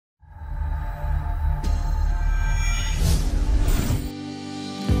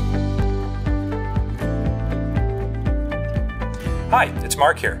Hi, it's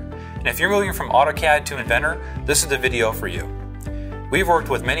Mark here, and if you're moving from AutoCAD to Inventor, this is the video for you. We've worked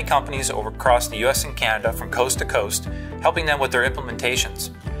with many companies across the US and Canada from coast to coast, helping them with their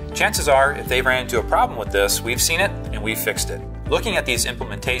implementations. Chances are, if they ran into a problem with this, we've seen it and we've fixed it. Looking at these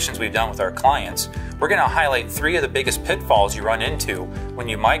implementations we've done with our clients, we're going to highlight 3 of the biggest pitfalls you run into when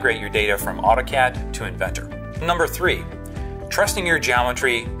you migrate your data from AutoCAD to Inventor. Number 3, trusting your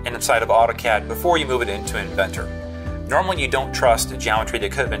geometry inside of AutoCAD before you move it into Inventor. Normally you don't trust geometry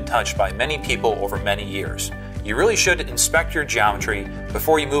that could have been touched by many people over many years. You really should inspect your geometry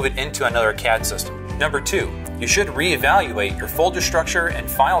before you move it into another CAD system. Number 2, you should reevaluate your folder structure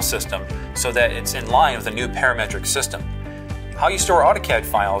and file system so that it's in line with a new parametric system. How you store AutoCAD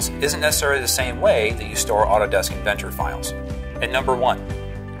files isn't necessarily the same way that you store Autodesk Inventor files. And number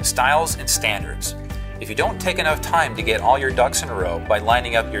 1, styles and standards. If you don't take enough time to get all your ducks in a row by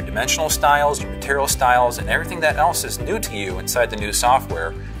lining up your dimensional styles, your material styles, and everything that else is new to you inside the new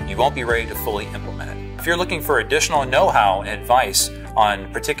software, you won't be ready to fully implement it. If you're looking for additional know-how and advice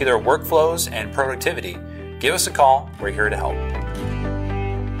on particular workflows and productivity, give us a call. We're here to help.